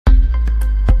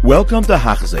Welcome to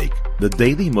Hachzik, the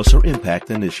Daily Musar Impact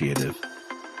Initiative.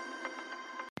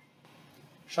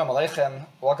 Shalom Aleichem.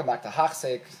 Welcome back to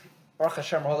Hachzik. Baruch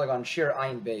Hashem, we're holding on Shir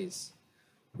Ayin Beis.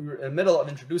 We were in the middle of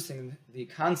introducing the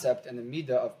concept and the midah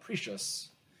of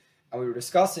precious, and we were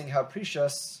discussing how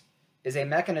precious is a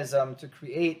mechanism to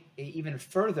create a even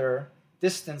further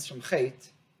distance from Chet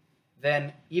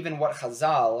than even what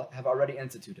Chazal have already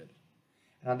instituted.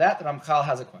 And on that, the Ramchal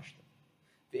has a question.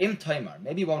 V'im Taimar,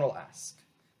 maybe one will ask,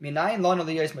 Minayin lanu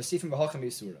liyos masifim b'holchem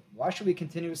yisurim. Why should we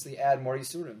continuously add more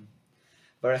yisurim?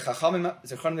 Chachamim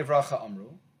zichron livracha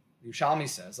amru. Yesharim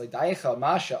says, like Daicha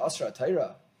Masha Asra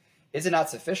Torah. Is it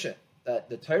not sufficient that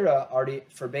the Torah already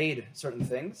forbade certain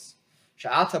things?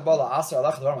 Sha'ata bala asar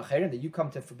alach dvarim acherim, that you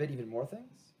come to forbid even more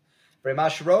things?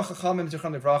 V'mashro chachamim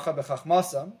zichron livracha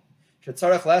b'chachmasam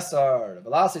shetzarech lesar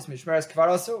v'lasis mishmeres kvar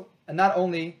asu. And not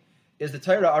only is the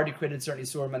Torah already created certain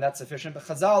isurim, and that's sufficient, but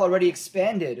Chazal already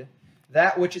expanded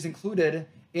that which is included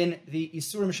in the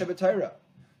isurim shebet Torah.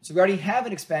 So we already have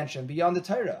an expansion beyond the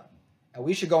Torah, and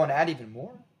we should go and add even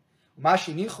more.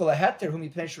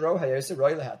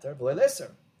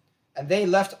 And they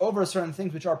left over certain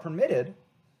things which are permitted,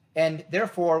 and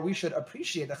therefore we should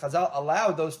appreciate that Chazal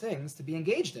allowed those things to be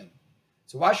engaged in.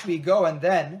 So why should we go and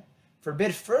then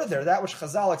forbid further that which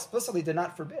Chazal explicitly did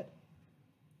not forbid?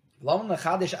 Why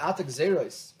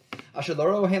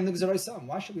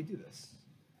should we do this?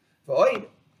 And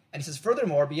he says,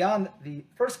 furthermore, beyond the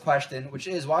first question, which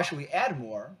is why should we add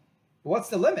more, what's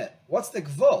the limit? What's the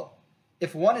gvul?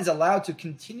 If one is allowed to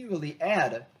continually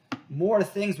add more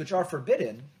things which are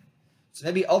forbidden, so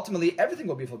maybe ultimately everything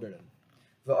will be forbidden.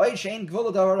 He will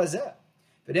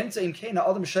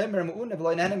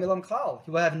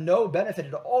have no benefit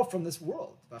at all from this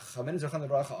world.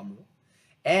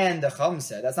 And the Chum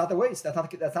said, that's not the way.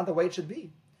 That's not the way it should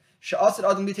be. We're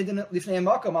going to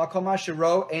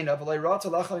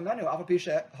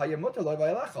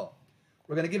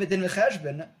give a din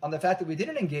v'cheshbon on the fact that we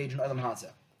didn't engage in Olam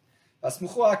Hazeh.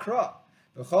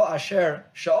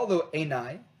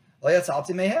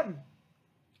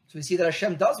 So we see that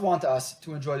Hashem does want us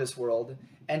to enjoy this world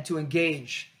and to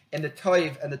engage in the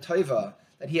toiv and the toiva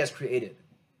that He has created.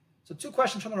 So two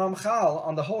questions from the Ramchal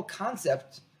on the whole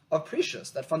concept of precious,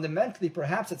 that fundamentally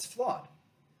perhaps it's flawed.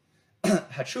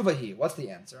 Hatshuvahi, what's the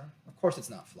answer? Of course it's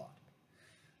not flawed.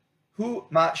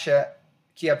 Of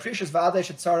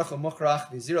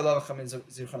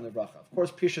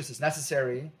course precious is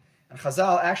necessary, and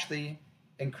Chazal actually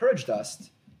encouraged us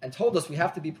and told us we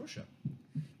have to be prusha.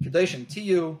 Kedoshim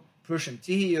tiyu, prushim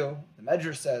tiyu, the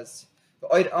Medrash says,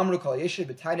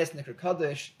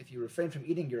 if you refrain from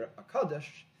eating, you're a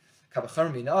kaddish. We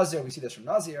see this from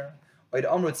Nazir. A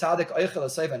tzaddik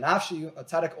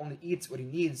only eats what he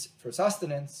needs for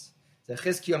sustenance. We see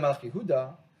that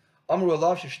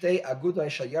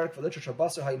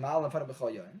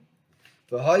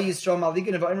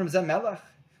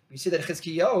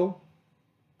Chizkiyahu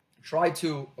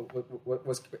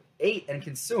ate and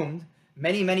consumed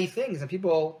many things, and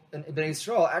people in Bnei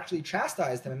Yisrael actually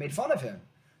chastised him and made fun of him.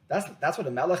 That's what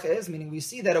a melech is, meaning we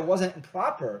see that it wasn't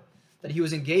improper that he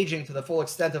was engaging to the full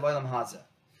extent of Olam Hazeh.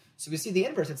 So we see the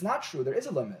inverse. It's not true. There is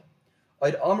a limit.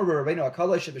 He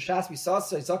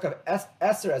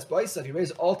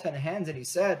raised all 10 hands and he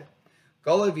said,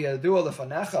 Rebbe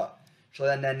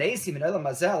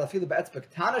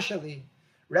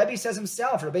says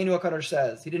himself, Rabbeinu HaKadosh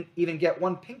says, he didn't even get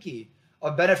one pinky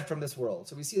of benefit from this world.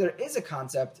 So we see there is a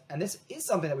concept, and this is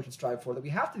something that we should strive for, that we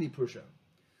have to be prusha.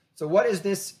 So what is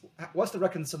this? What's the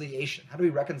reconciliation? How do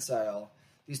we reconcile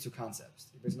these two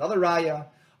concepts? There's another raya.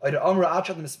 Before a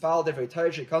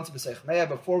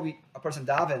person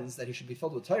davens that he should be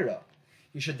filled with Torah,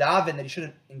 he should daven that he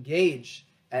shouldn't engage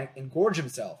and engorge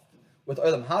himself with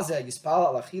Olam Hazeh,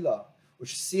 Yispal al-Achila,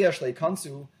 which Siyah Shlei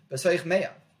Kansu, B'Soich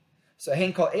Meya. So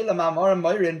Hein Kol Eila Ma'amarim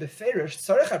Moirin B'Ferish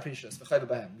Tzarech HaPrishus V'Chayv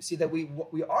B'Hem. We see that we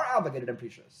are obligated in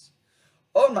Prishus.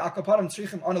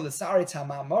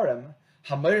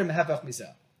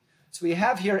 So we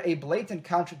have here a blatant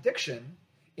contradiction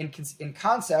in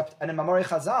concept and in Mamori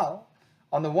Chazal.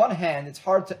 On the one hand, it's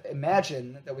hard to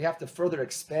imagine that we have to further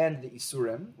expand the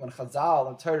Isurim when Chazal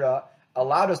and Torah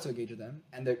allowed us to engage with them,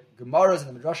 and the Gemaras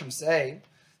and the Midrashim say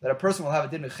that a person will have a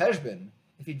din v'cheshbon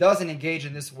if he doesn't engage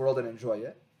in this world and enjoy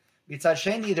it. B'tzad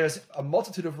sheni, there's a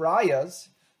multitude of rayas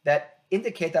that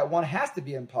indicate that one has to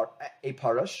be a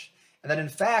parush, and that in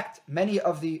fact many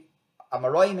of the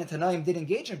Amarayim and Tanaim did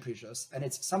engage in precious, and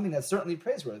it's something that's certainly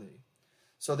praiseworthy.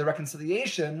 So the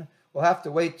reconciliation we'll have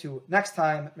to wait to next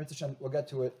time. We'll get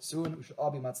to it soon. We should all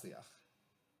be matzliach.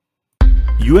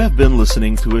 You have been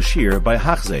listening to a shir by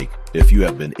Hachzik. If you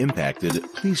have been impacted,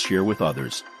 please share with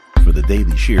others. For the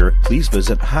daily shir, please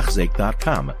visit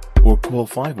Hachzeik.com or call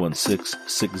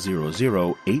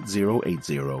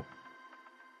 516-600-8080.